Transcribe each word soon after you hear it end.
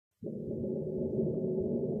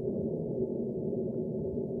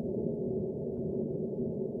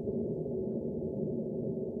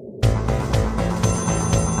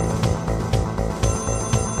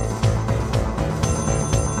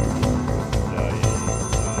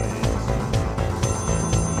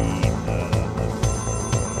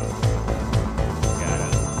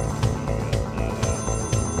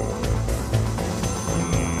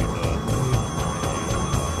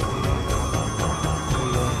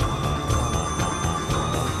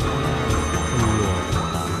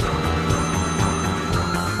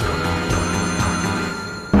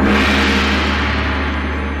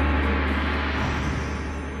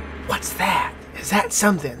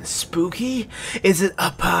something spooky? Is it a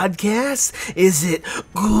podcast? Is it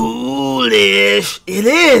ghoulish? It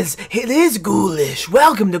is ghoulish.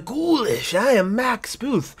 Welcome to Ghoulish. I am Max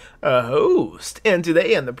Booth, a host, and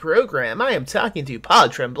today on the program I am talking to Paul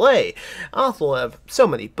Tremblay, author of so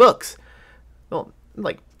many books. Well,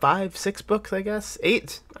 like 5, 6 books, I guess.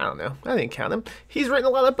 8? I don't know. I didn't count them. He's written a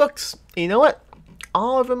lot of books. You know what?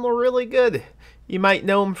 All of them are really good. You might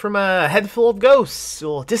know him from A Head Full of Ghosts,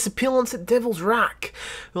 or Disappearance at Devil's Rock,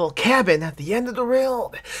 or Cabin at the End of the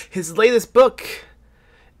World. His latest book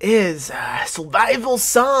is Survival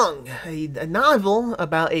Song, a novel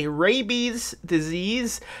about a rabies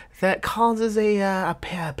disease that causes a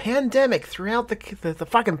pandemic throughout the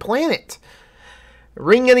fucking planet.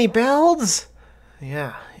 Ring any bells?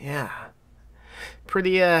 Yeah.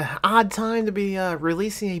 Pretty odd time to be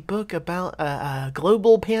releasing a book about a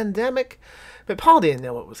global pandemic. But Paul didn't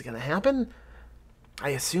know what was going to happen, I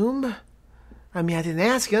assume. I mean, I didn't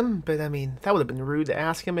ask him, but I mean, that would have been rude to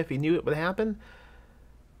ask him if he knew it would happen.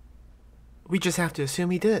 We just have to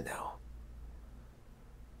assume he didn't know.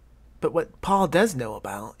 But what Paul does know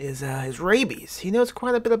about is rabies. He knows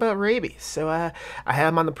quite a bit about rabies. So I had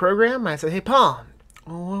him on the program. I said, hey, Paul,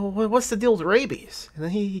 what's the deal with rabies? And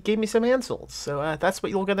then he gave me some answers. So that's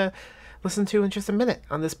what you're going to listen to in just a minute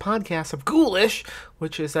on this podcast of Ghoulish,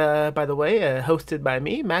 which is, by the way, hosted by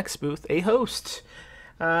me, Max Booth, a host.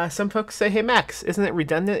 Some folks say, hey, Max, isn't it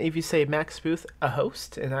redundant if you say Max Booth, a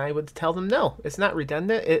host? And I would tell them, no, it's not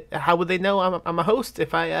redundant. How would they know I'm a host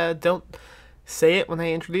if I don't say it when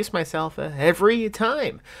I introduce myself every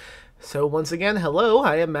time? So once again, hello,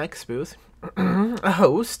 I am Max Booth, a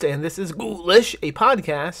host, and this is Ghoulish, a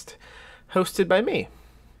podcast hosted by me,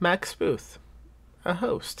 Max Booth, a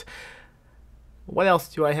host. What else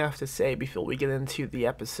do I have to say before we get into the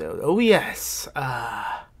episode? Oh, yes.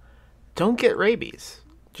 Don't get rabies.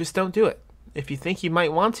 Just don't do it. If you think you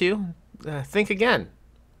might want to, think again.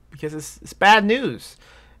 Because it's bad news.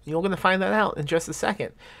 You're going to find that out in just a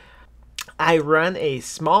second. I run a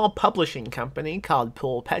small publishing company called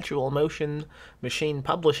Perpetual Motion Machine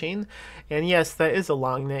Publishing. And yes, that is a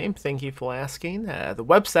long name. Thank you for asking. The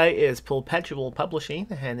website is Perpetual Publishing.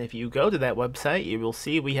 And if you go to that website, you will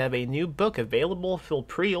see we have a new book available for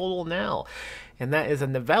pre-order now. And that is a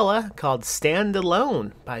novella called Stand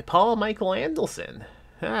Alone by Paul Michael Anderson.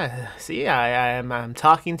 See, I'm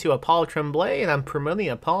talking to a Paul Tremblay and I'm promoting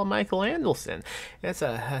a Paul Michael Anderson. It's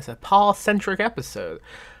a Paul-centric episode.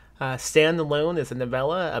 Stand Alone is a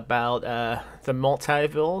novella about the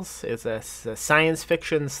multiverse. It's a science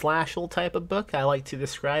fiction slasher type of book. I like to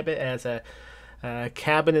describe it as a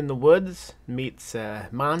Cabin in the Woods meets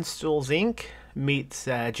Monsters, Inc. meets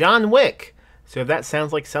John Wick. So if that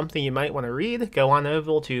sounds like something you might want to read, go on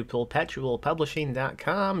over to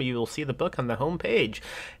perpetualpublishing.com. You will see the book on the homepage.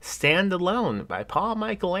 Stand Alone by Paul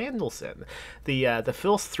Michael Anderson. The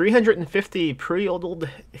first 350 pre-ordered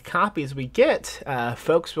copies we get,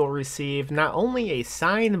 folks will receive not only a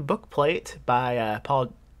signed bookplate by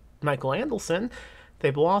Paul Michael Anderson,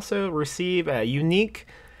 they will also receive a unique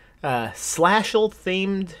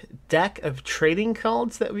slasher-themed deck of trading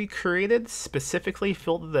cards that we created specifically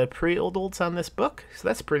for the pre-orders on this book. So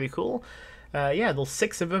that's pretty cool. There's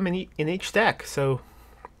 6 of them in each deck. So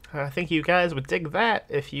I think you guys would dig that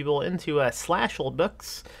if you were into slasher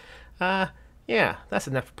books. That's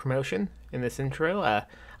enough promotion in this intro.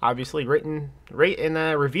 Obviously, rate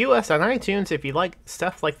and review us on iTunes if you like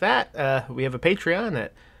stuff like that. We have a Patreon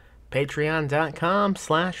at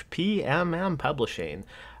patreon.com/PMM Publishing.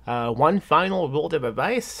 One final word of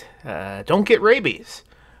advice, don't get rabies.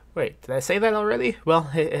 Wait, did I say that already? Well,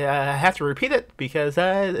 I have to repeat it because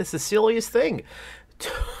it's the silliest thing.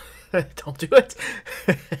 Don't do it.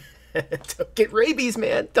 Don't get rabies,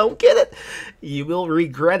 man. Don't get it. You will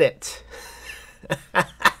regret it.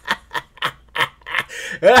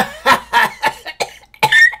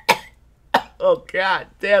 Oh, God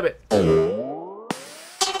damn it.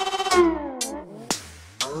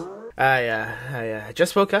 I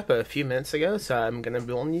just woke up a few minutes ago, so I'm gonna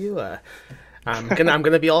warn you. I'm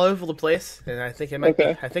gonna be all over the place, and I think it might.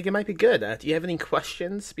 Okay. I think it might be good. Do you have any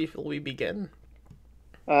questions before we begin?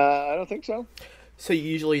 I don't think so. So you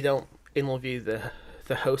usually don't interview the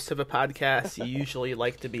host of a podcast. You usually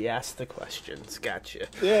like to be asked the questions. Gotcha.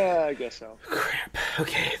 Yeah, I guess so. Crap.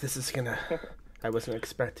 Okay, this is gonna. I wasn't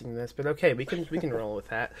expecting this, but okay, we can roll with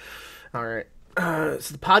that. All right. So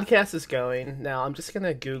the podcast is going. Now I'm just going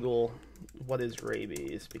to Google what is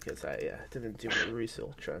rabies because I didn't do any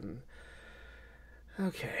research on...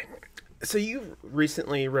 Okay. So you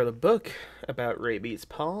recently wrote a book about rabies,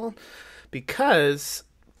 Paul, because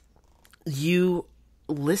you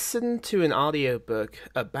listened to an audiobook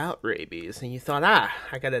about rabies, and you thought, I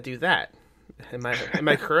gotta do that. Am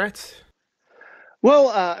I correct? Well,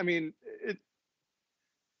 I mean,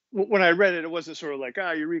 when I read it, it wasn't sort of like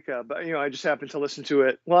eureka, but I just happened to listen to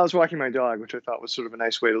it while I was walking my dog, which I thought was sort of a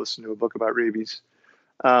nice way to listen to a book about rabies.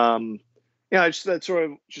 Um, I just that sort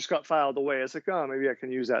of just got filed away. I was like, oh, maybe I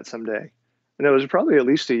can use that someday. And it was probably at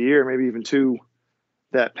least a year, maybe even two,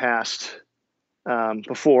 that passed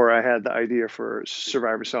before I had the idea for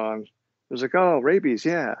Survivor Song. It was like, oh, rabies,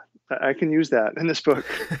 yeah, I can use that in this book.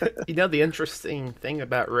 The interesting thing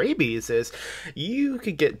about rabies is you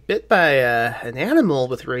could get bit by an animal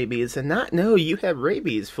with rabies and not know you have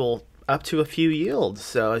rabies for up to a few yields.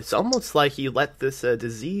 So it's almost like you let this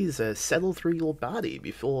disease settle through your body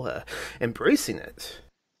before embracing it.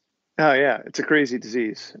 Oh yeah, it's a crazy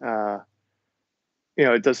disease.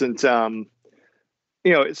 It doesn't.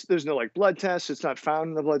 There's no like blood tests. It's not found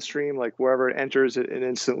in the bloodstream. Like wherever it enters, it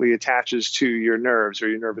instantly attaches to your nerves or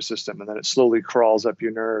your nervous system, and then it slowly crawls up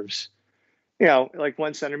your nerves. Like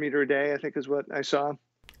 1 centimeter a day, I think is what I saw.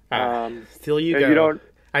 Still you You go. don't.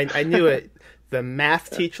 I knew it. The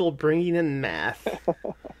math teacher bringing in math.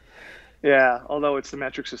 Yeah, although it's the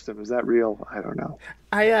metric system. Is that real? I don't know.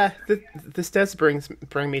 This does bring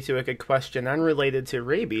me to a good question, unrelated to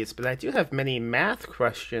rabies, but I do have many math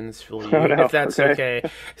questions for you, Oh no. if that's okay.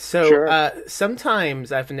 So, Sure.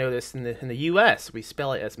 sometimes I've noticed in the U.S. we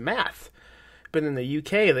spell it as math, but in the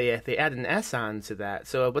U.K. they add an S on to that.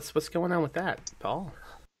 So what's going on with that, Paul?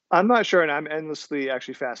 I'm not sure, and I'm endlessly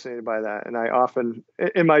actually fascinated by that. And I often,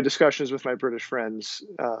 in my discussions with my British friends,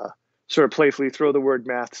 sort of playfully throw the word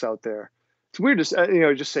maths out there. It's weird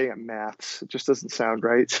to just saying it maths. It just doesn't sound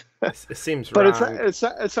right. It seems But wrong.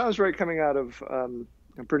 it sounds right coming out of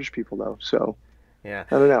British people though. So Yeah.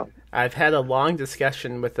 I don't know. I've had a long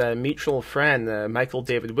discussion with a mutual friend, Michael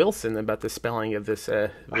David Wilson, about the spelling of this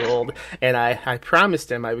word, and I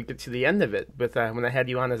promised him I would get to the end of it with when I had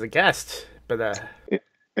you on as a guest. But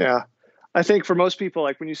Yeah, I think for most people,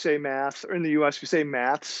 like when you say math, or in the U.S., if you say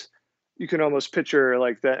maths, you can almost picture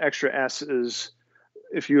like that extra S is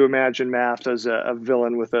if you imagine math as a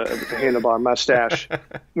villain with a handlebar mustache.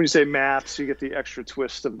 When you say maths, you get the extra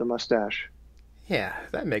twist of the mustache. yeah,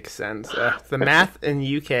 that makes sense. The math in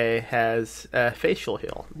UK has facial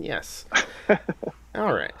hair. Yes.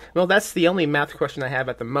 All right. Well, that's the only math question I have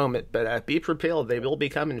at the moment, but be prepared. They will be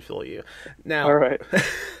coming for you. All Now, right.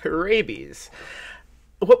 rabies.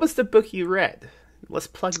 What was the book you read? Let's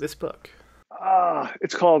plug this book.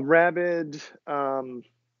 It's called Rabid. Then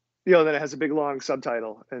it has a big long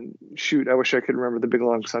subtitle. And shoot, I wish I could remember the big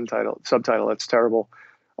long subtitle. That's terrible.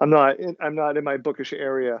 I'm not in my bookish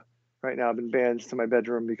area right now. I've been banned to my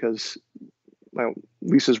bedroom because my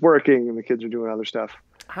lease is working and the kids are doing other stuff.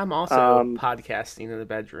 I'm also podcasting in the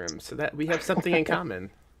bedroom, so that we have something in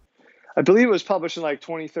common. I believe it was published in like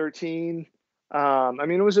 2013.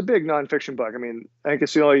 It was a big nonfiction book. I think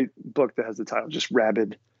it's the only book that has the title, just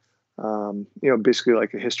Rabid. Basically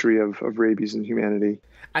like a history of rabies in humanity.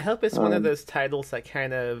 I hope it's one of those titles that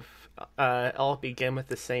kind of all begin with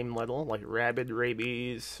the same letter, like rabid,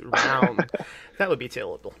 rabies, round. That would be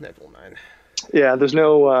terrible. Never mind. Yeah, there's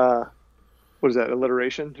no, what is that,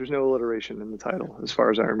 alliteration? There's no alliteration in the title, as far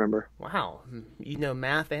as I remember. Wow, you know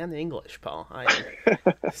math and English, Paul. I am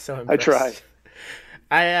so I impressed.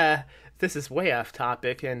 try. This is way off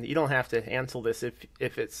topic, and you don't have to answer this if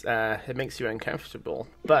it makes you uncomfortable.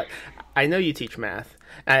 But I know you teach math.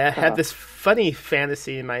 I had this funny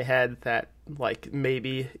fantasy in my head that like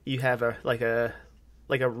maybe you have a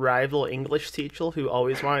rival English teacher who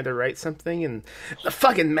always wanted to write something, and the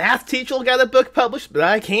fucking math teacher got a book published, but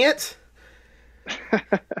I can't.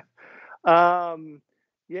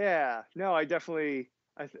 Yeah, no, I definitely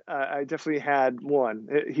had one.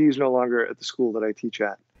 He's no longer at the school that I teach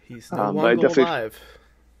at. He's no But I longer definitely, alive.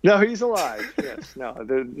 no, he's alive. Yes,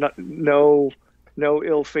 no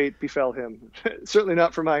ill fate befell him. Certainly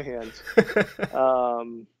not from my hands.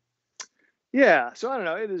 Yeah, so I don't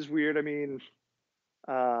know. It is weird.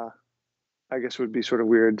 I guess it would be sort of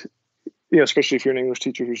weird, especially if you're an English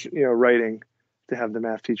teacher who's, writing, to have the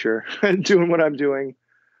math teacher doing what I'm doing.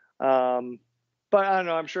 But I don't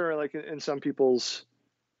know. I'm sure, like in some people's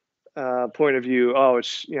point of view, oh,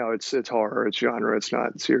 it's horror, it's genre, it's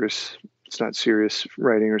not serious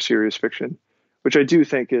writing or serious fiction, which I do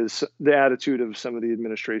think is the attitude of some of the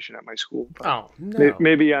administration at my school. But Oh no.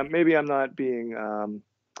 maybe I'm not being I'm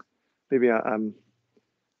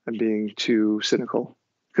being too cynical,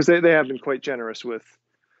 because they have been quite generous with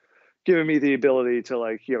giving me the ability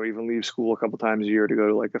to even leave school a couple times a year to go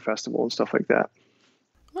to like a festival and stuff like that.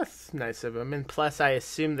 That's nice of them. And plus, I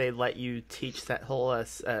assume they let you teach that whole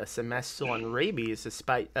semester on rabies,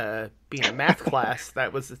 despite being a math class.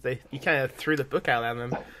 That was you kind of threw the book out on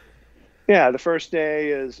them. Yeah, the first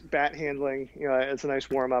day is bat handling. You know, it's a nice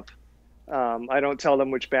warm up. I don't tell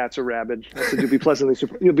them which bats are rabid. I said you'll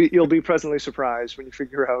be pleasantly surprised when you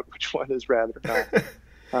figure out which one is rabid or not.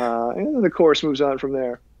 And then the course moves on from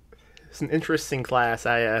there. It's an interesting class.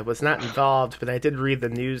 I was not involved, but I did read the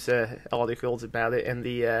news articles about it and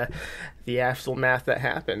the actual math that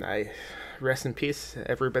happened. I rest in peace,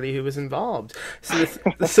 everybody who was involved.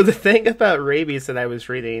 So the thing about rabies that I was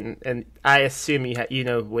reading, and I assume you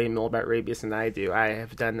know way more about rabies than I do. I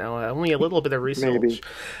have done only a little bit of research. Maybe.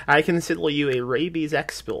 I consider you a rabies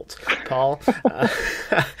expert, Paul.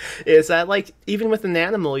 Is that like even with an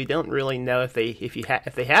animal, you don't really know if they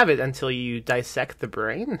if they have it until you dissect the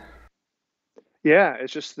brain? Yeah,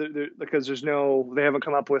 it's just because they haven't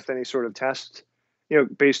come up with any sort of test, you know,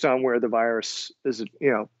 based on where the virus is, you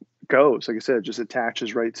know, goes. Like I said, it just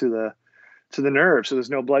attaches right to the nerve. So there's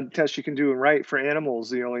no blood test you can do. And right for animals,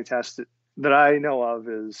 the only test that I know of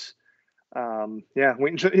is,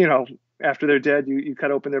 wait until, you know, after they're dead, you cut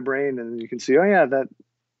open their brain and you can see, oh yeah,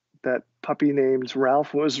 that puppy named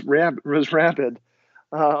Ralph was rabid. You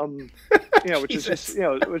know, which is just, you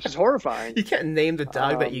know, which is horrifying. You can't name the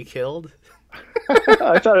dog that you killed.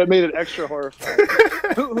 I thought it made it extra horrifying.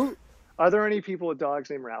 Who are there any people with dogs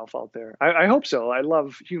named Ralph out there? I hope so. I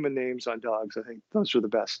love human names on dogs. I think those are the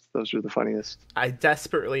best. Those are the funniest. I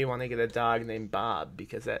desperately want to get a dog named Bob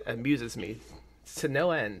because that amuses me to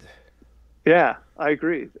no end. Yeah, I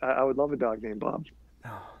agree. I would love a dog named Bob.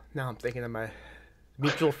 Oh, now I'm thinking of my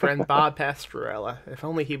mutual friend Bob Pastorella. If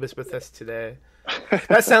only he was with us today.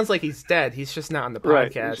 That sounds like he's dead. He's just not on the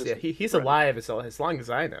podcast. Right, he's alive as long as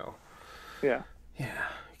I know. Yeah. Yeah,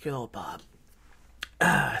 good old Bob.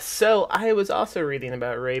 So I was also reading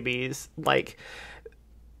about rabies. Like,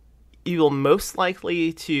 you will most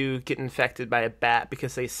likely to get infected by a bat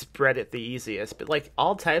because they spread it the easiest. But like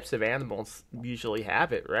all types of animals usually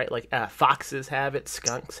have it, right? Like foxes have it,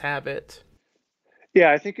 skunks have it.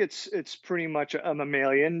 Yeah, I think it's pretty much a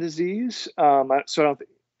mammalian disease. So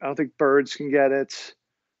I don't think birds can get it.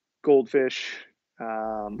 Goldfish,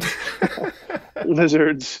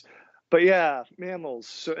 lizards. But yeah, mammals.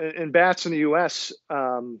 So, and bats in the U.S.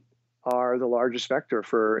 Are the largest vector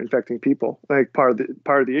for infecting people. Like part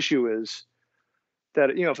of the issue is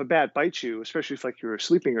that, you know, if a bat bites you, especially if like you were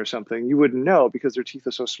sleeping or something, you wouldn't know because their teeth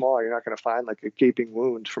are so small. You're not going to find like a gaping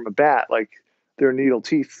wound from a bat. Like their needle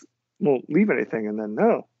teeth won't leave anything. And then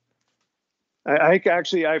no, I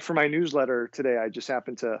actually for my newsletter today, I just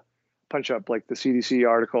happened to punch up like the CDC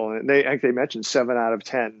article, and they mentioned 7 out of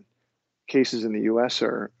 10 cases in the U.S.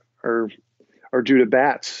 are due to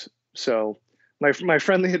bats. So my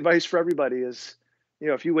friendly advice for everybody is, you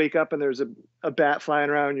know, if you wake up and there's a bat flying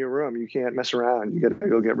around your room, you can't mess around. You got to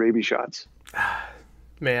go get rabies shots.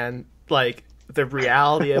 Man, like the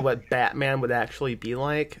reality of what Batman would actually be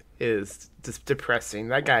like is just depressing.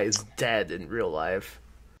 That guy is dead in real life.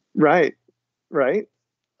 Right.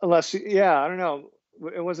 Unless, I don't know.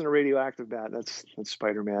 It wasn't a radioactive bat. That's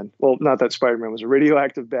Spider-Man. Well, not that Spider-Man was a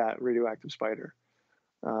radioactive bat, radioactive spider.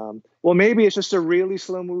 Well, maybe it's just a really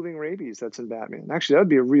slow-moving rabies that's in Batman. Actually, that would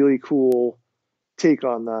be a really cool take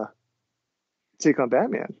on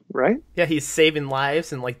Batman, right? Yeah, he's saving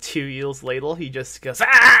lives, and like 2 years later, he just goes,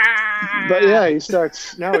 ah! But yeah, he's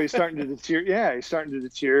starting to deteriorate. Yeah, he's starting to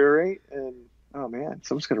deteriorate, and oh man,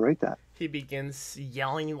 someone's gonna write that. He begins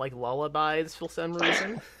yelling like lullabies for some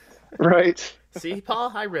reason. Right. See,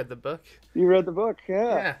 Paul, I read the book. You read the book,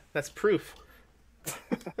 yeah. Yeah, that's proof.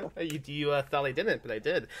 You thought I didn't, but I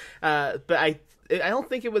did. But I don't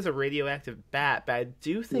think it was a radioactive bat, but I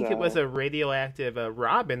do think it was a radioactive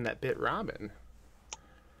robin that bit Robin.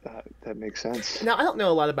 That makes sense. Now, I don't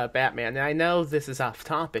know a lot about Batman, and I know this is off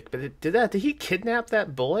topic, but did he kidnap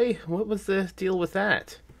that boy? What was the deal with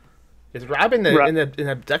that? Is Robin in an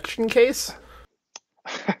abduction case?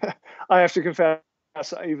 I have to confess,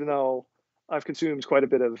 even though I've consumed quite a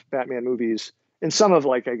bit of Batman movies, and some of,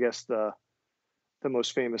 like, I guess, the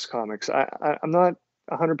most famous comics, I'm not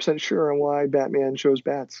 100% sure on why Batman chose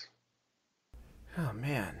bats. Oh,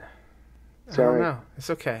 man. Sorry. I don't know. It's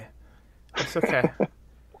okay.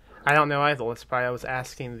 I don't know either. That's why I was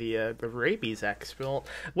asking the rabies expert.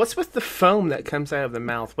 What's with the foam that comes out of the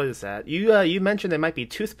mouth? What is that? You mentioned it might be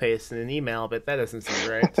toothpaste in an email, but that doesn't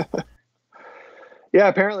seem right. Yeah,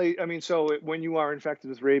 apparently, I mean, so when you are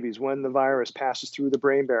infected with rabies, when the virus passes through the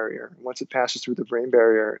brain barrier, once it passes through the brain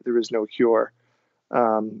barrier, there is no cure.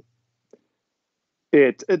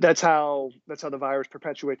 That's how the virus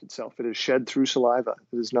perpetuates itself. It is shed through saliva.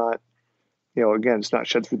 It is not Again, it's not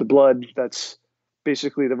shed through the blood. That's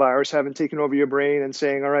basically the virus having taken over your brain and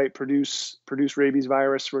saying, all right, produce rabies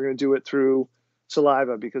virus. We're going to do it through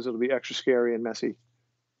saliva because it'll be extra scary and messy.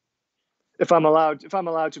 If I'm allowed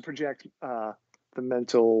to project the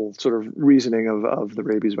mental sort of reasoning of the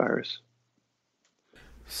rabies virus.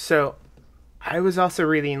 So, I was also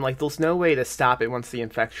reading, like, there's no way to stop it once the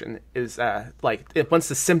infection is, once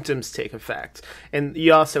the symptoms take effect. And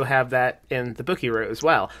you also have that in the book you wrote as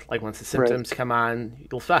well. Like, once the symptoms come on,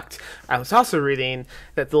 you're fucked. I was also reading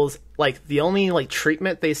that there's, like, the only, like,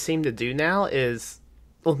 treatment they seem to do now is,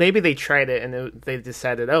 well, maybe they tried it and they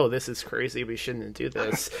decided, oh, this is crazy, we shouldn't do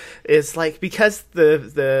this. It's, like, because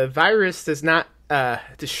the virus does not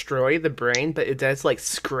destroy the brain, but it does like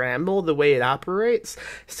scramble the way it operates.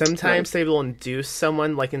 Sometimes they will induce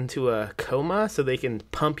someone like into a coma so they can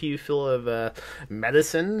pump you full of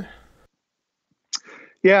medicine.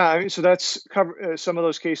 Yeah, I mean, so that's some of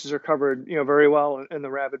those cases are covered, very well in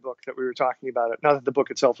the Rabid book that we were talking about. Not that the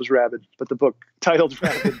book itself was rabid, but the book titled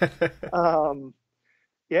Rabid.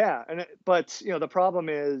 But the problem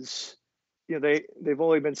is, they've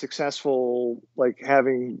only been successful like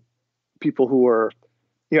having people who are,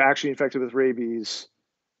 actually infected with rabies.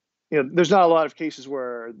 There's not a lot of cases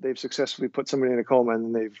where they've successfully put somebody in a coma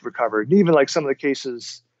and they've recovered. And even like some of the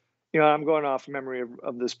cases, I'm going off memory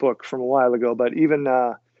of this book from a while ago, but even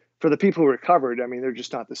for the people who recovered, I mean, they're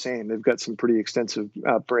just not the same. They've got some pretty extensive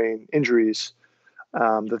brain injuries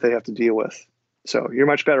that they have to deal with. So you're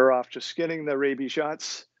much better off just getting the rabies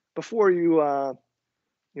shots before you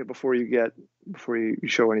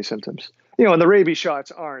show any symptoms. And the rabies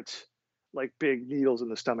shots aren't like big needles in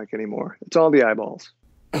the stomach anymore. It's all the eyeballs.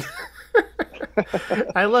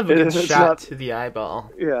 I love a good shot to the eyeball.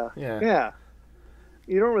 Yeah.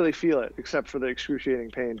 You don't really feel it except for the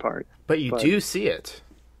excruciating pain part. But you do see it.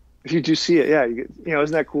 You do see it, yeah. You get,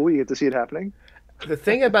 isn't that cool? You get to see it happening. The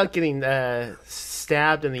thing about getting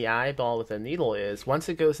stabbed in the eyeball with a needle is once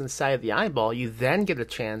it goes inside the eyeball, you then get a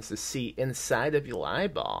chance to see inside of your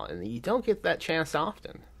eyeball, and you don't get that chance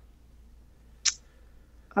often.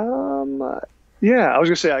 Yeah, I was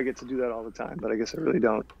gonna say I get to do that all the time, but I guess I really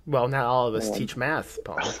don't. Well, not all of us teach math,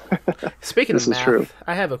 Paul. Speaking of math, true.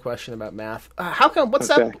 I have a question about math. How come? What's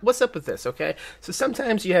up with this? Okay, so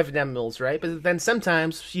sometimes you have numerals, right? But then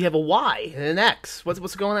sometimes you have a y and an x.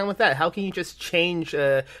 What's going on with that? How can you just change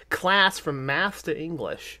a class from math to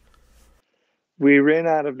English? We ran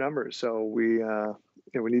out of numbers, so we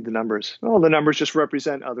need the numbers. Oh, the numbers just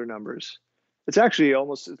represent other numbers. It's actually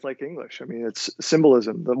it's like English. I mean, it's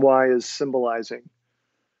symbolism. The y is symbolizing,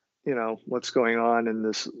 what's going on in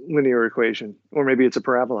this linear equation. Or maybe it's a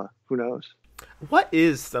parabola. Who knows? What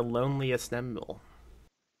is the loneliest number?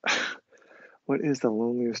 What is the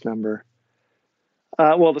loneliest number?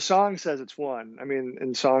 Well, the song says it's 1. I mean,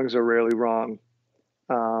 and songs are rarely wrong.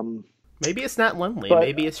 Maybe it's not lonely.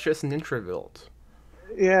 Maybe it's just an introvert.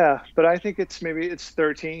 Yeah, but I think it's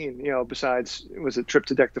 13. Besides, was it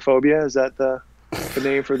tryptodectophobia? Is that the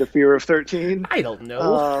name for the fear of 13? I don't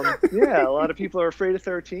know. Yeah, a lot of people are afraid of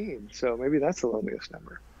 13, so maybe that's the loneliest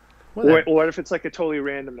number. What if it's like a totally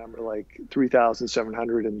random number, like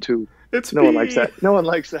 3,702? No one likes that. No one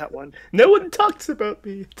likes that one. No one talks about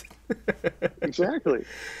me. Exactly.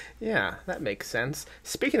 Yeah, that makes sense.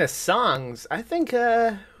 Speaking of songs, I think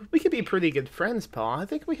we could be pretty good friends, Paul. I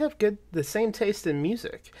think we have the same taste in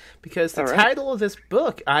music. Because the title of this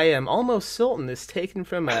book, I Am Almost Certain, is taken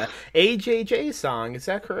from a AJJ song. Is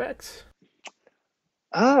that correct?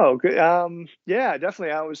 Oh, good. Yeah,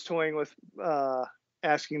 definitely. I was toying with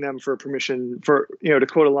asking them for permission for, to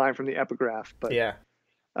quote a line from the epigraph. But yeah.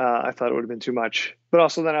 I thought it would have been too much. But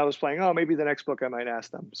also then I was playing, maybe the next book I might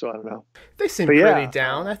ask them. So I don't know. They seem pretty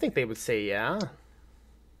down. I think they would say yeah.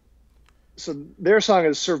 So their song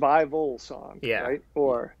is Survival Song, right?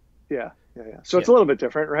 Or, yeah. So it's a little bit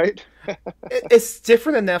different, right? It's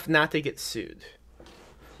different enough not to get sued.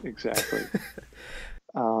 Exactly.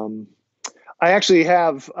 I actually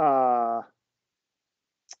have... why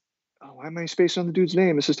am I spacing on the dude's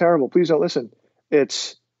name? This is terrible. Please don't listen.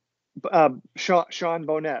 It's... Sean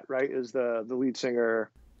Bonnet, right, is the lead singer.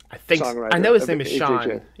 I think songwriter. I know his name is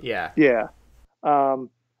Sean. Yeah.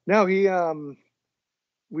 No, he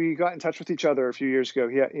we got in touch with each other a few years ago.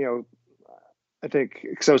 He, I think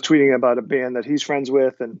because I was tweeting about a band that he's friends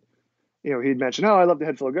with, and he'd mentioned, I love the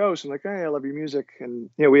Head Full of Ghosts. I'm like, hey, I love your music, and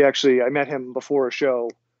I met him before a show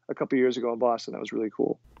a couple years ago in Boston. That was really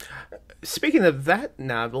cool. Speaking of that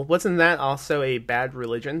novel, wasn't that also a Bad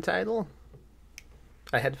Religion title?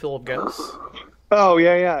 A Head Full of Ghosts? Oh,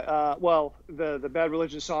 yeah. Well, the Bad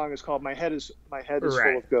Religion song is called My Head is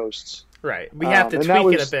Full of Ghosts. Right. We have to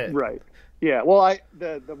tweak it a bit. Right. Yeah, well,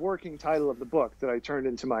 the working title of the book that I turned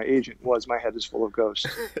into my agent was "My Head Is Full of Ghosts,"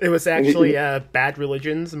 It was and actually Bad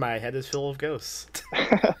Religions. My head is full of ghosts.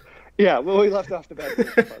 yeah, well, we left off the bad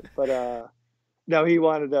religion part, but no, he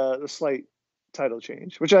wanted a slight title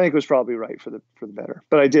change, which I think was probably right for the better.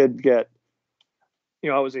 But I did get,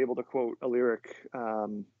 I was able to quote a lyric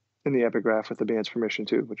in the epigraph with the band's permission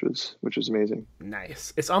too, which was amazing.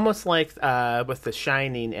 Nice. It's almost like with The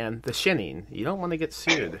Shining and The Shinning. You don't want to get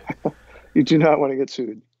sued. You do not want to get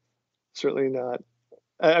sued. Certainly not.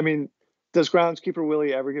 I mean, does groundskeeper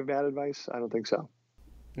Willie ever give bad advice? I don't think so.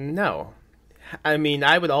 No. I mean,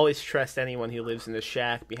 I would always trust anyone who lives in a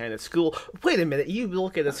shack behind a school. Wait a minute, you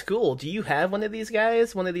look at a school. Do you have one of these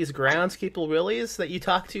guys? One of these groundskeeper Willies that you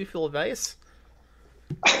talk to for advice?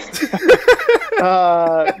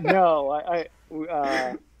 No,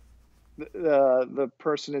 the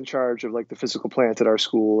person in charge of like the physical plant at our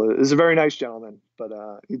school is a very nice gentleman, but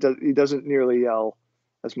he doesn't nearly yell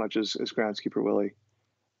as much as groundskeeper Willie.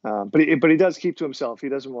 But he does keep to himself. He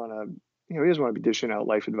doesn't want to he doesn't want to be dishing out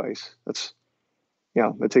life advice. That's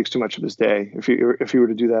it takes too much of his day if he were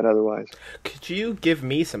to do that otherwise. Could you give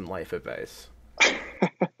me some life advice?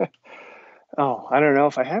 Oh, I don't know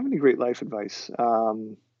if I have any great life advice.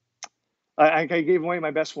 I gave away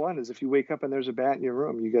my best one is if you wake up and there's a bat in your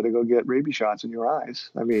room, you got to go get rabies shots in your eyes.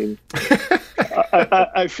 I mean,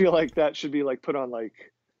 I feel like that should be like put on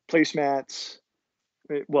like placemats,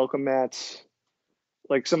 welcome mats,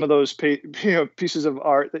 like some of those pieces of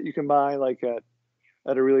art that you can buy like at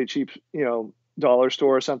a really cheap dollar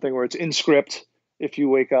store or something where it's in script. If you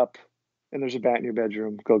wake up and there's a bat in your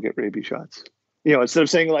bedroom, go get rabies shots. Instead of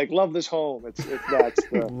saying like "love this home," it's that's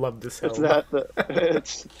the Love this it's home.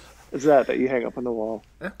 it's that you hang up on the wall.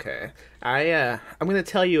 Okay, I'm gonna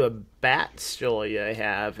tell you a bat story I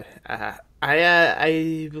have.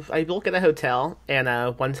 I look at a hotel,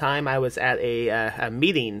 and one time I was at a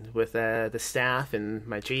meeting with the staff and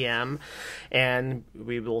my GM, and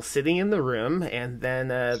we were sitting in the room, and then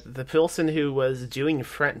the person who was doing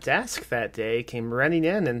front desk that day came running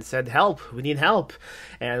in and said, "Help! We need help!"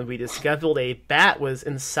 And we discovered a bat was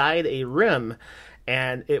inside a room.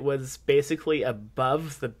 And it was basically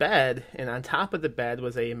above the bed, and on top of the bed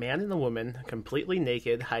was a man and a woman, completely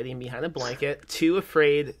naked, hiding behind a blanket, too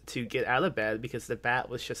afraid to get out of bed because the bat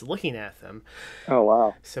was just looking at them. Oh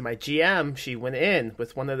wow! So my GM, she went in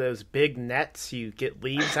with one of those big nets you get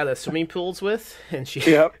leaves out of swimming pools with, and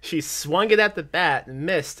Yep. she swung it at the bat and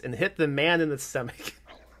missed and hit the man in the stomach.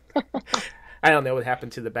 I don't know what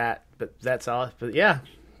happened to the bat, but that's all. But yeah,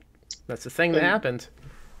 that's the thing that happened.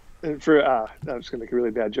 And I was going to make a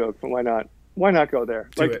really bad joke, but why not? Why not go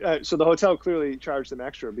there? Do it. So the hotel clearly charged them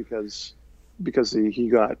extra because he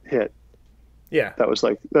got hit. Yeah, That was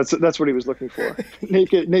like that's what he was looking for.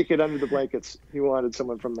 Naked under the blankets. He wanted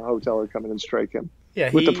someone from the hotel to come in and strike him.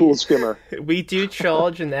 yeah. With the pool skimmer. We do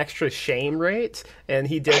charge an extra shame rate, and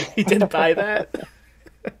he did buy that.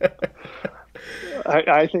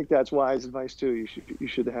 I think that's wise advice too. You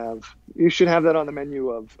should have that on the menu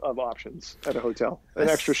of options at a hotel. An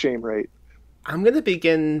extra shame rate. I'm gonna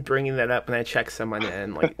begin bringing that up when I check someone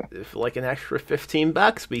in. Like, if like an extra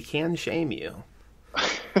 $15, we can shame you.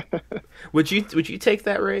 Would you take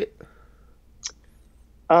that rate?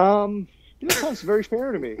 That sounds very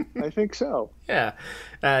fair to me. I think so. Yeah,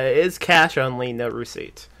 it is cash only, no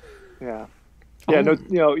receipt. Yeah. Yeah.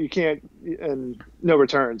 No, you can't, and no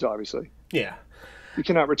returns. Obviously, Yeah, you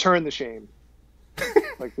cannot return the shame.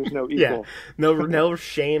 Like there's no yeah. equal. No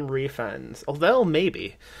shame refunds. Although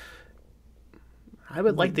maybe. I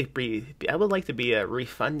would like to be a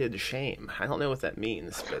refunded shame. I don't know what that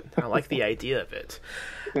means, but I like the idea of it.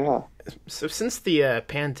 Yeah. So since the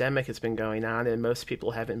pandemic has been going on and most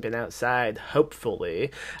people haven't been outside,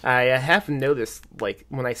 hopefully, I have noticed, like,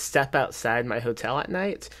 when I step outside my hotel at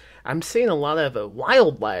night, I'm seeing a lot of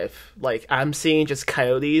wildlife. Like, I'm seeing just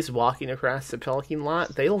coyotes walking across the parking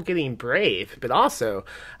lot. They're getting brave. But also,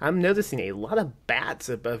 I'm noticing a lot of bats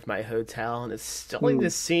above my hotel, and it's starting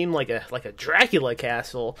to seem like a Dracula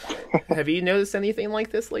castle. Have you noticed anything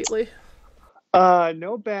like this lately?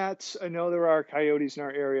 No bats. I know there are coyotes in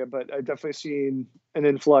our area, but I've definitely seen an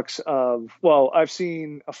influx of. Well, I've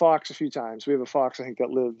seen a fox a few times. We have a fox, I think,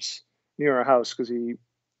 that lives near our house because he,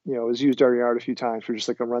 has used our yard a few times for just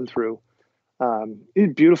like a run through.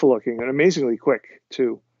 He's beautiful looking and amazingly quick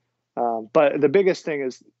too. But the biggest thing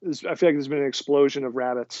is I feel like there's been an explosion of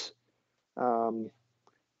rabbits,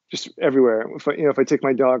 just everywhere. If I take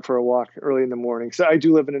my dog for a walk early in the morning, so I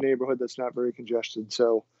do live in a neighborhood that's not very congested,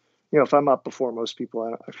 so. If I'm up before most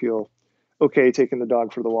people, I feel okay taking the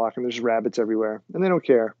dog for the walk, and there's rabbits everywhere, and they don't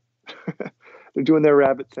care. They're doing their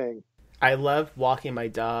rabbit thing. I love walking my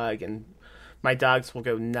dog, and my dogs will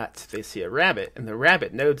go nuts if they see a rabbit, and the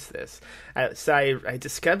rabbit knows this. So I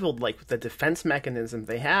discovered like the defense mechanism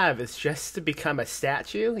they have is just to become a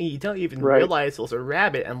statue. You don't even Right. realize it was a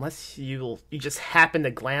rabbit unless you just happen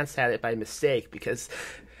to glance at it by mistake, because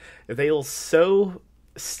they'll so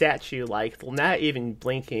statue like they're not even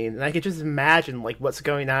blinking, and I could just imagine like what's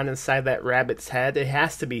going on inside that rabbit's head. It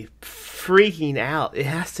has to be freaking out. It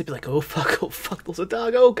has to be like, oh fuck, there's a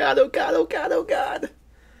dog, oh god, oh god, oh god, oh god.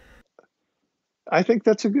 I think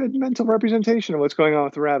that's a good mental representation of what's going on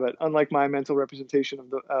with the rabbit, unlike my mental representation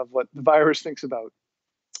of what the virus thinks about.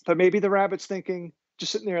 But maybe the rabbit's thinking,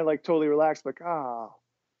 just sitting there like totally relaxed, like, I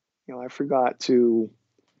forgot to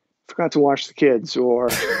wash the kids, or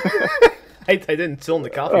I didn't turn the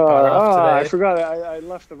coffee or pot off I today. forgot I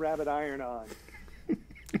left the rabbit iron on. And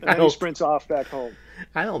I then he don't sprints off back home.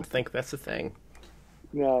 I don't think that's a thing.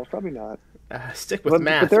 No, probably not. Stick with But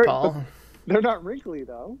math, they're Paul. they're not wrinkly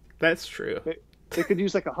though. That's true. They could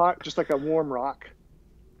use like just like a warm rock,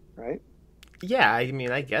 right? Yeah, I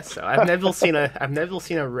mean, I guess so. I've never seen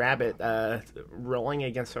a rabbit rolling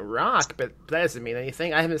against a rock, but that doesn't mean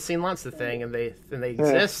anything. I haven't seen lots of things, and they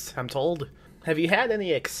exist. I'm told. Have you had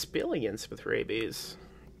any experience with rabies?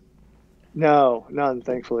 No, none,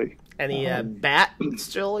 thankfully. Any bat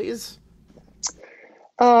stories?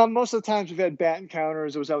 Most of the times we've had bat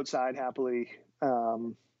encounters. It was outside happily.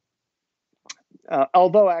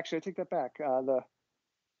 Although, actually, I take that back.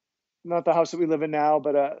 Not the house that we live in now,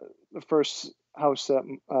 but the first house that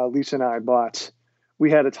Lisa and I bought,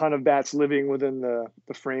 we had a ton of bats living within the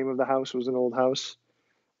frame of the house. It was an old house,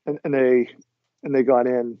 and they got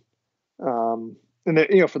in. And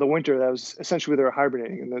they, for the winter, that was essentially where they were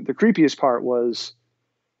hibernating. And the creepiest part was,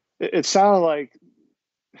 it sounded like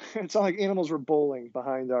animals were bowling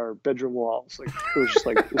behind our bedroom walls. Like it was just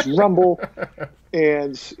like this rumble.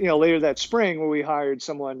 And later that spring, when we hired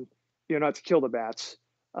someone, not to kill the bats,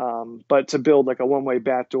 but to build like a one-way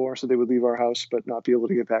bat door so they would leave our house but not be able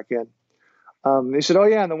to get back in. They said, oh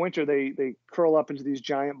yeah, in the winter they curl up into these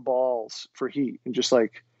giant balls for heat, and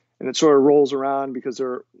it sort of rolls around because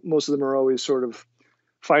most of them are always sort of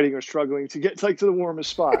fighting or struggling to get like to the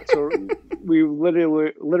warmest spot. So we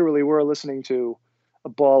literally were listening to a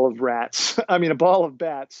ball of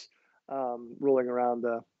bats rolling around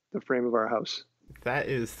the frame of our house. That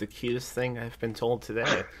is the cutest thing I've been told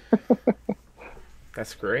today.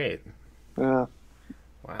 That's great. Wow.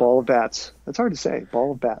 Ball of bats. That's hard to say.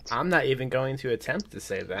 Ball of bats. I'm not even going to attempt to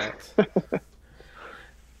say that.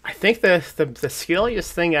 I think the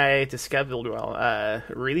scariest thing I discovered while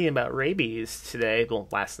reading about rabies today, well,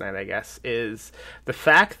 last night I guess, is the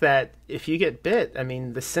fact that if you get bit, I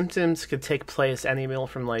mean, the symptoms could take place anywhere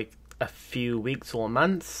from like a few weeks or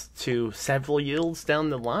months to several years down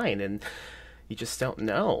the line, and you just don't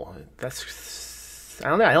know. I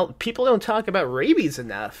don't know. People don't talk about rabies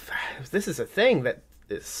enough. This is a thing that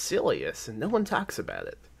is serious, and no one talks about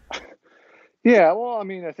it. Yeah, well, I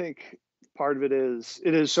mean, I think part of it is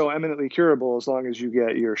so eminently curable as long as you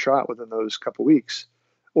get your shot within those couple weeks,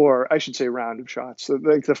 or I should say round of shots. So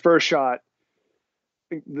like the first shot,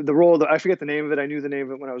 the role of I forget the name of it. I knew the name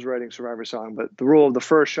of it when I was writing Survivor Song, but the role of the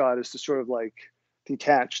first shot is to sort of like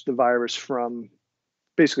detach the virus from,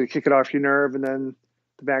 basically kick it off your nerve, and then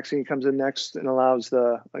the vaccine comes in next and allows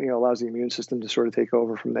the immune system to sort of take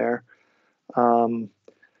over from there.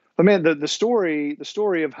 But man, the story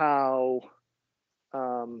of how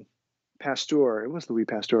Pasteur, it was Louis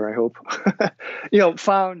Pasteur, I hope,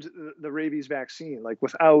 found the rabies vaccine, like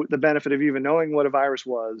without the benefit of even knowing what a virus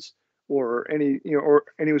was, or any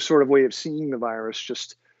sort of way of seeing the virus,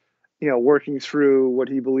 just working through what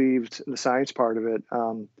he believed in the science part of it.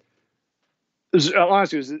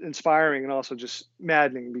 Honestly, it was inspiring and also just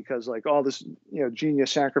maddening, because like all this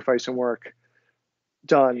genius sacrifice and work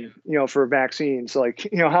done for vaccines, like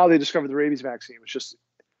how they discovered the rabies vaccine was just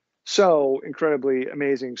so incredibly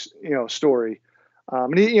amazing story.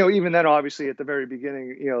 And even then, obviously at the very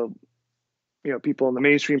beginning, people in the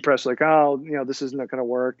mainstream press like, oh, this isn't going to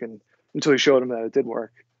work, and until he showed them that it did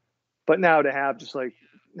work. But now to have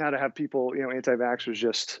people, anti-vaxxers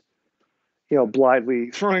just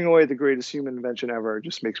blithely throwing away the greatest human invention ever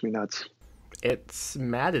just makes me nuts. It's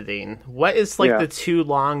maddening. What is the too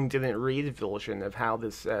long didn't read version of how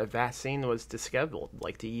this vaccine was discovered?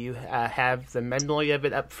 Like, do you have the memory of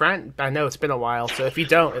it up front? I know it's been a while, so if you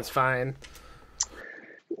don't, it's fine.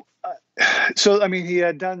 So, I mean, he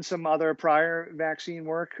had done some other prior vaccine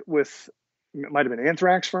work with, it might have been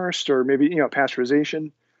anthrax first, or maybe,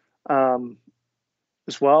 pasteurization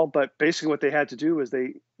as well. But basically what they had to do is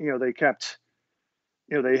they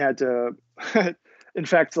had to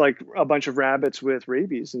infect like a bunch of rabbits with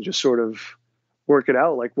rabies and just sort of work it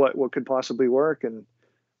out, like what could possibly work, and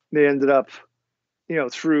they ended up,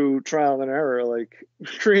 through trial and error, like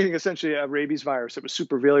creating essentially a rabies virus that was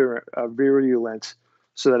super virulent,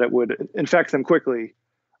 so that it would infect them quickly.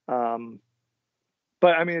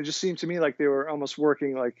 But I mean, it just seemed to me like they were almost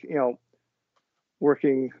working, like,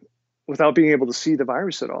 working without being able to see the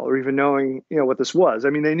virus at all, or even knowing, what this was. I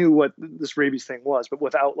mean, they knew what this rabies thing was, but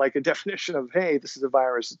without like a definition of, hey, this is a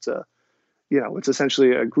virus. It's it's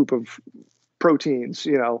essentially a group of proteins,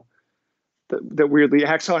 that weirdly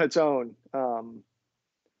acts on its own.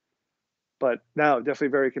 But no, definitely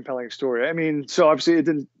very compelling story. I mean, so obviously it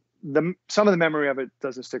didn't. Some of the memory of it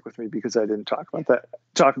doesn't stick with me because I didn't talk about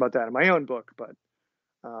that in my own book. But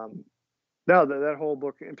no, that whole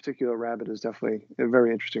book in particular, Rabbit, is definitely a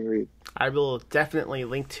very interesting read. I will definitely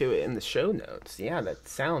link to it in the show notes. Yeah, that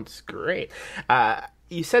sounds great.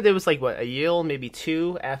 You said it was like, what, a year, maybe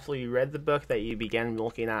two, after you read the book that you began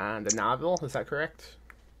looking on the novel. Is that correct?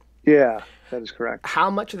 Yeah, that is correct.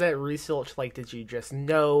 How much of that research, like, did you just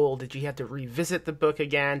know? Did you have to revisit the book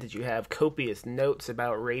again? Did you have copious notes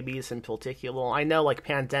about rabies in particular? I know, like,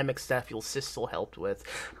 pandemic stuff your sister helped with,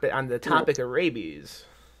 but on the topic of rabies.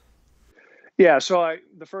 Yeah, so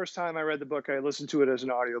the first time I read the book, I listened to it as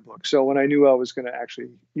an audiobook. So when I knew I was going to actually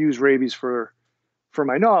use rabies for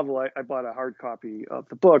my novel, I bought a hard copy of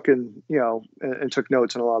the book and, and took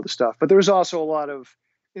notes on a lot of the stuff. But there was also a lot of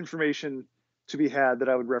information to be had that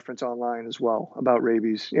I would reference online as well about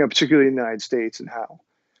rabies, particularly in the United States, and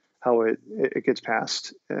how it gets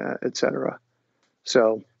passed, et cetera.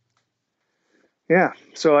 So, yeah.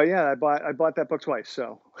 So, I bought that book twice.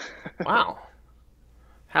 So, wow.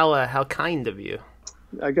 How kind of you.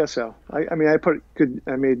 I guess so. I mean,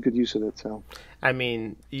 I made good use of it. So, I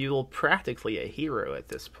mean, you're practically a hero at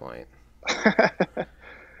this point.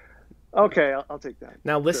 Okay, I'll take that.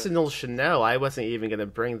 Now, listeners should know I wasn't even going to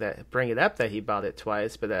bring it up that he bought it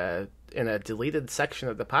twice, but in a deleted section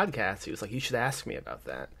of the podcast, he was like, "You should ask me about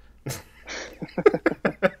that."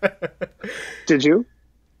 Did you?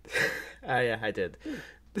 Yeah, I did.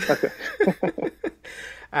 Okay.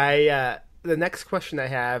 The next question I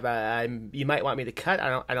have, you might want me to cut.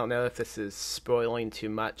 I don't know if this is spoiling too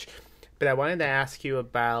much, but I wanted to ask you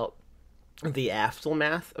about the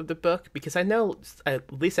aftermath of the book, because I know,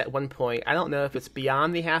 at least at one point, I don't know if it's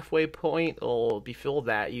beyond the halfway point or before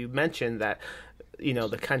that, you mentioned that,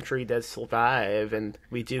 the country does survive and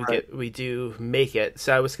we do make it.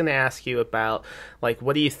 So I was going to ask you about, like,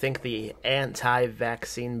 what do you think the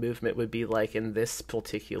anti-vaccine movement would be like in this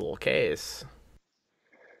particular case?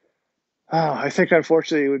 Oh, I think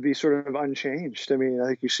unfortunately it would be sort of unchanged. I mean, I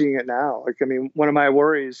think you're seeing it now. Like, I mean, one of my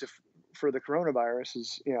worries for the coronavirus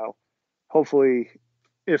is, hopefully,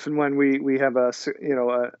 if and when we have a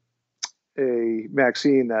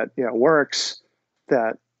vaccine that works,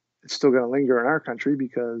 that it's still going to linger in our country,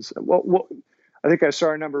 because I think I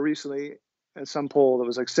saw a number recently at some poll that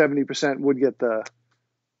was like 70% would get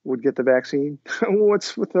the vaccine.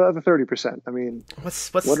 What's with the other 30%? I mean, what's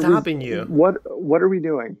stopping you? What are we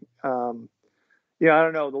doing? I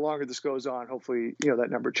don't know. The longer this goes on, hopefully,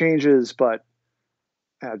 that number changes. But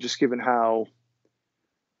just given how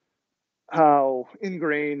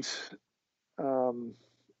ingrained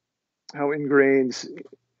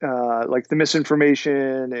like the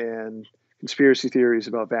misinformation and conspiracy theories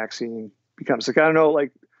about vaccine becomes, like, I don't know,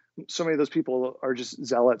 like, so many of those people are just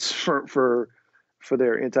zealots for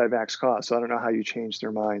their anti-vax cause. So I don't know how you change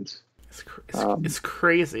their minds. It's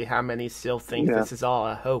crazy how many still think this is all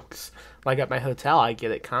a hoax. Like at my hotel, I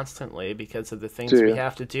get it constantly because of the things we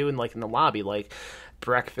have to do in the lobby. Like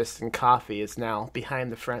breakfast and coffee is now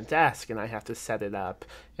behind the front desk, and I have to set it up,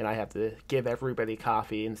 and I have to give everybody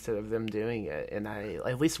coffee instead of them doing it. And I,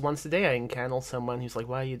 at least once a day, I encounter someone who's like,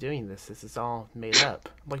 "Why are you doing this? This is all made up."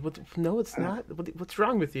 I'm like, "What? No, it's not. What's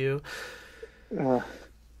wrong with you?"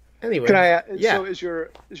 Anyway, so is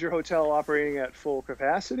your hotel operating at full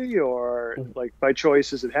capacity, or like by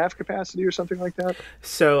choice is it half capacity or something like that?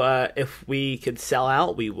 So if we could sell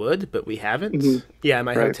out, we would, but we haven't. Mm-hmm. Yeah,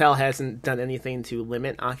 my hotel hasn't done anything to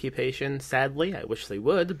limit occupation, sadly. I wish they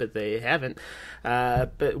would, but they haven't.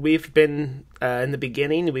 But we've been, in the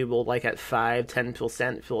beginning, we were like at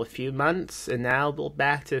 5-10% for a few months, and now we're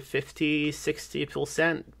back to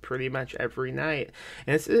 50-60% pretty much every night.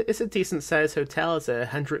 And it's a decent sized hotel. It's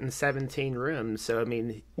 117 rooms, so I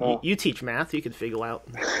mean, you teach math, you could figure out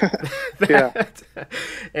that.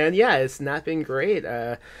 And it's not been great.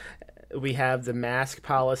 We have the mask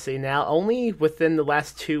policy now. Only within the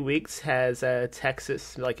last 2 weeks has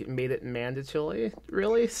Texas made it mandatory,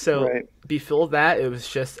 really. So before that, it was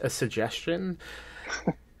just a suggestion.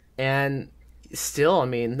 And still, I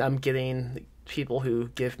mean, I'm getting people who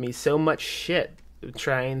give me so much shit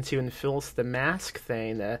trying to enforce the mask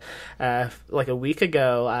thing. Like a week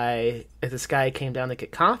ago, this guy came down to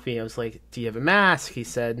get coffee. I was like, "Do you have a mask?" He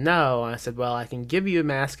said, "No." I said, "Well, I can give you a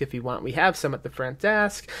mask if you want. We have some at the front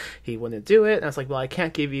desk." He wouldn't do it. And I was like, "Well, I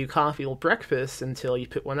can't give you coffee or breakfast until you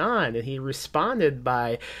put one on." And he responded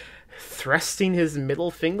by thrusting his middle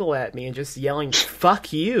finger at me and just yelling,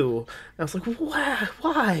 "Fuck you!" And I was like,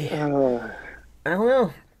 Why? I don't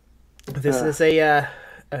know. This is a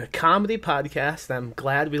comedy podcast. And I'm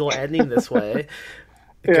glad we're ending this way.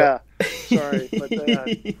 Yeah, sorry, but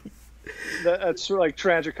that's sort of like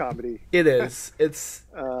tragic comedy. It is. It's.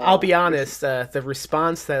 I'll be honest. The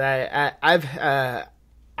response that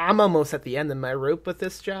I'm almost at the end of my rope with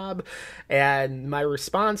this job, and my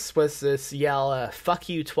response was this yell, "Fuck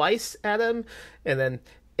you" twice at him, and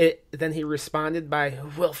then he responded by,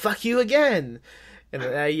 "Well, fuck you again." And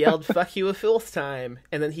then I yelled, "Fuck you" a fourth time.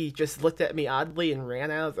 And then he just looked at me oddly and ran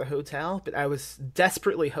out of the hotel. But I was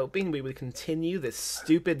desperately hoping we would continue this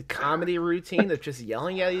stupid comedy routine of just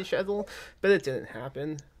yelling at each other. But it didn't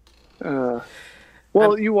happen.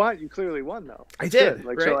 Well, you won. You clearly won, though. I did.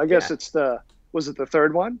 Like, right? So I guess it's was it the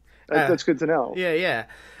third one? That's good to know. Yeah.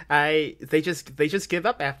 They just give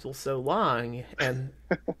up after so long,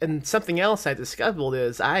 and something else I discovered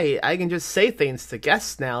is I can just say things to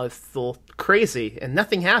guests now if they're crazy, and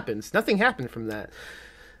nothing happens. Nothing happened from that.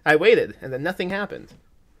 I waited, and then nothing happened.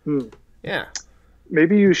 Yeah.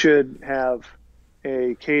 Maybe you should have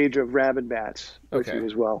a cage of rabid bats with you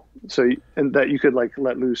as well, and that you could like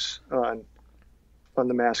let loose on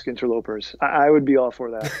the masked interlopers. I would be all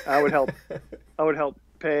for that. I would help. I would help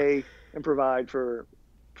pay and provide for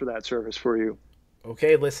that service for you.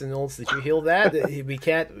 Okay, listeners, did you hear that?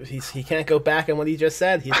 He can't go back on what he just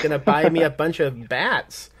said. He's gonna buy me a bunch of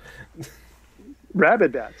bats.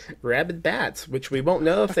 Rabid bats. Rabid bats, which we won't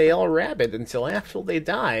know if they are rabid until after they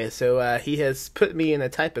die. So he has put me in a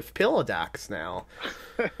type of paradox now,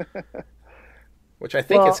 which I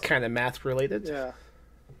think is kind of math related. Yeah.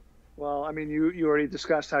 Well, I mean, you already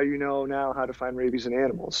discussed how you know now how to find rabies in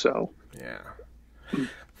animals, so. Yeah.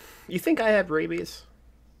 You think I have rabies?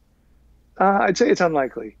 I'd say it's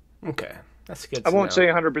unlikely. Okay, that's good. I won't say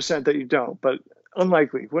 100% that you don't, but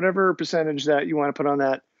unlikely. Whatever percentage that you want to put on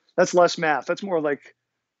that, that's less math. That's more like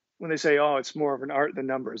when they say, "Oh, it's more of an art than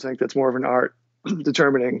numbers." I think that's more of an art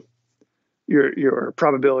determining your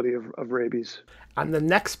probability of rabies. On the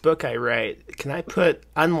next book I write, can I put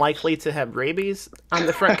 "unlikely to have rabies" on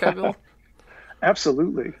the front cover?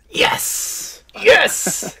 Absolutely. Yes.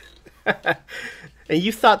 And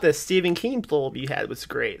you thought the Stephen King blurb you had was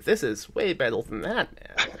great. This is way better than that,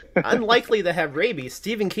 man. Unlikely to have rabies.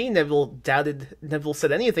 Stephen King never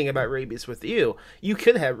said anything about rabies with you. You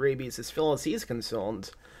could have rabies as far as he's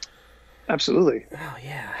concerned. Absolutely. Oh,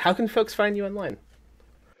 yeah. How can folks find you online?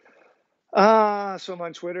 So I'm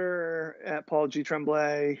on Twitter at Paul G.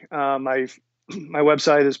 Tremblay. My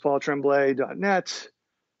website is paultremblay.net.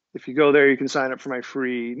 If you go there, you can sign up for my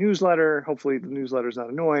free newsletter. Hopefully the newsletter is not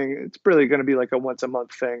annoying. It's really going to be like a once a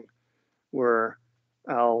month thing where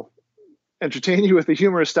I'll entertain you with the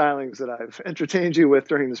humorous stylings that I've entertained you with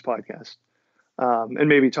during this podcast. And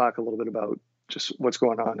maybe talk a little bit about just what's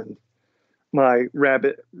going on in my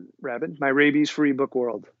my rabies free book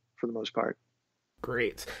world for the most part.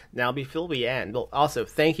 Great. Now, before we end, well, also,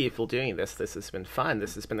 thank you for doing this. This has been fun.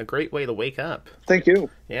 This has been a great way to wake up. Thank you.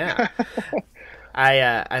 Yeah.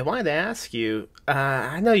 I wanted to ask you,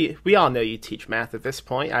 I know we all know you teach math at this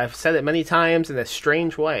point. I've said it many times in a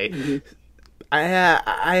strange way. Mm-hmm.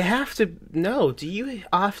 I have to know, do you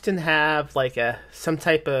often have like some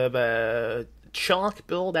type of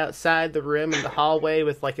chalkboard outside the room in the hallway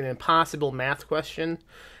with like an impossible math question?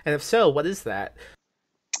 And if so, what is that?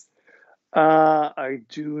 I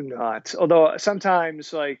do not. Although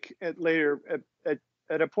sometimes, like at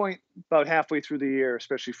a point about halfway through the year,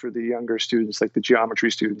 especially for the younger students, like the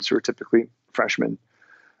geometry students who are typically freshmen,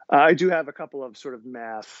 I do have a couple of sort of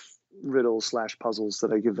math riddles / puzzles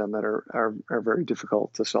that I give them that are very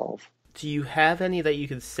difficult to solve. Do you have any that you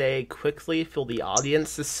could say quickly for the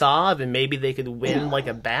audience to solve, and maybe they could win like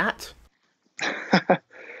a bat?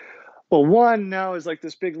 Well, one now is like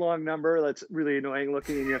this big long number that's really annoying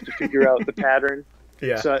looking, and you have to figure out the pattern.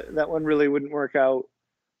 Yeah. So that one really wouldn't work out.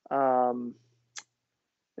 And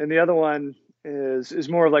the other one is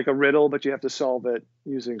more like a riddle, but you have to solve it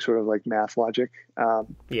using sort of like math logic.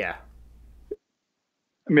 Yeah.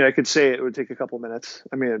 I mean, I could say it would take a couple minutes.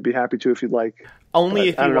 I mean, I'd be happy to if you'd like. Only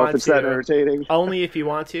if you want to. I don't know if it's that irritating. Only if you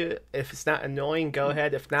want to. If it's not annoying, go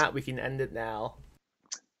ahead. If not, we can end it now.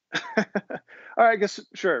 All right, I guess,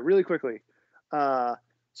 sure, really quickly. So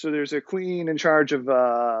there's a queen in charge of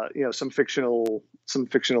some fictional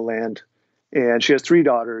land, and she has 3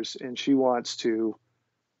 daughters, and she wants to,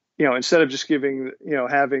 instead of just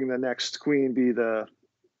having the next queen be the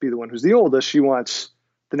one who's the oldest, she wants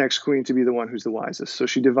the next queen to be the one who's the wisest. So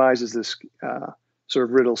she devises this sort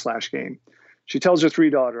of riddle / game. She tells her 3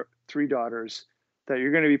 daughters that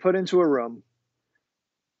you're going to be put into a room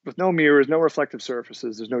with no mirrors, no reflective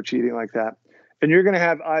surfaces. There's no cheating like that. And you're going to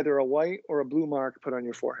have either a white or a blue mark put on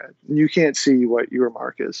your forehead. And you can't see what your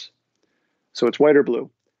mark is. So it's white or blue.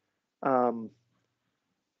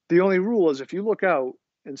 The only rule is if you look out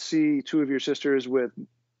and see 2 of your sisters with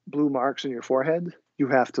blue marks on your forehead, you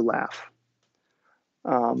have to laugh.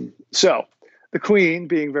 So the queen,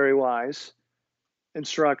 being very wise,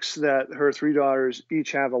 instructs that her 3 daughters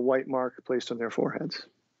each have a white mark placed on their foreheads.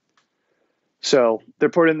 So they're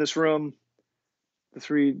put in this room. The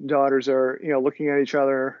 3 daughters are, looking at each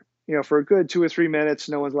other, for a good 2 or 3 minutes.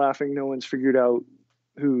 No one's laughing. No one's figured out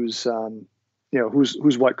who's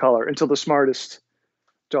what color, until the smartest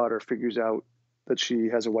daughter figures out that she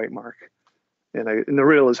has a white mark. And the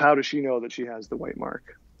riddle is, how does she know that she has the white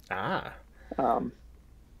mark? And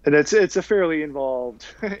it's a fairly involved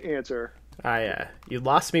answer. You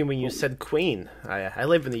lost me when you said queen. I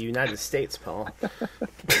live in the United States, Paul.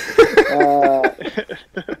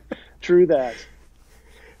 True that.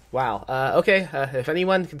 Wow. Okay. If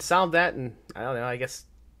anyone can solve that, and I don't know, I guess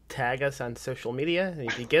tag us on social media, and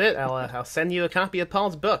if you get it, I'll send you a copy of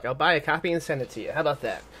Paul's book. I'll buy a copy and send it to you. How about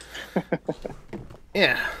that?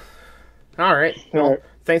 Yeah. All right. Well,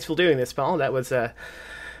 thanks for doing this, Paul. That was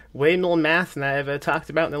way more math than I've talked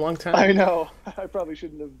about in a long time. I know. I probably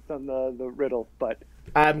shouldn't have done the riddle, but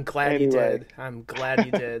I'm glad you did. I'm glad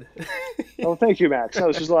you did. Well, thank you, Max. No,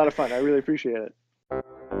 this was a lot of fun. I really appreciate it.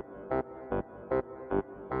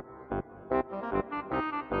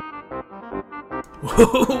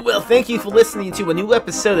 Well, thank you for listening to a new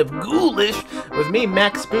episode of Ghoulish with me,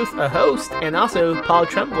 Max Booth, a host, and also Paul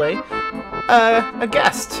Tremblay, a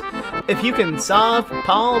guest. If you can solve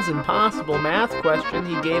Paul's impossible math question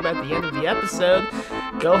he gave at the end of the episode,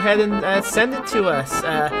 go ahead and send it to us.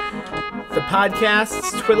 The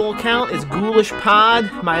podcast's Twitter account is Ghoulish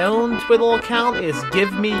Pod. My own Twitter account is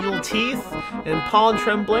Give Me Your Teeth. And Paul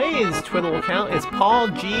Tremblay's Twitter account is Paul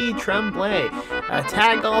G. Tremblay.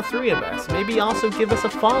 Tag all 3 of us. Maybe also give us a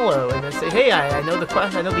follow and then say, hey, I know the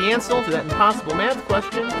question. I know the answer to that impossible math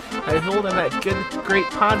question. I heard on that great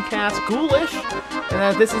podcast, Ghoulish,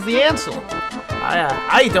 and this is the answer.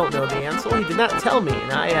 I don't know the answer. He did not tell me,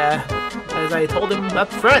 and as I told him up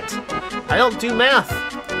front, I don't do math.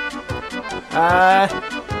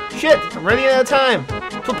 Shit, I'm running out of time.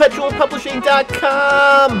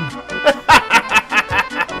 PerpetualPublishing.com.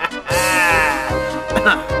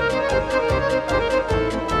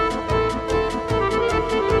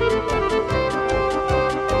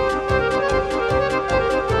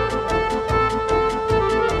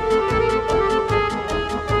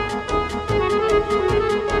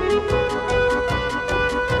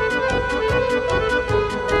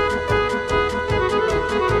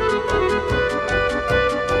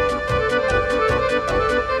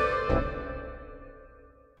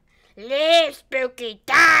 Live spooky,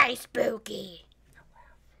 die spooky.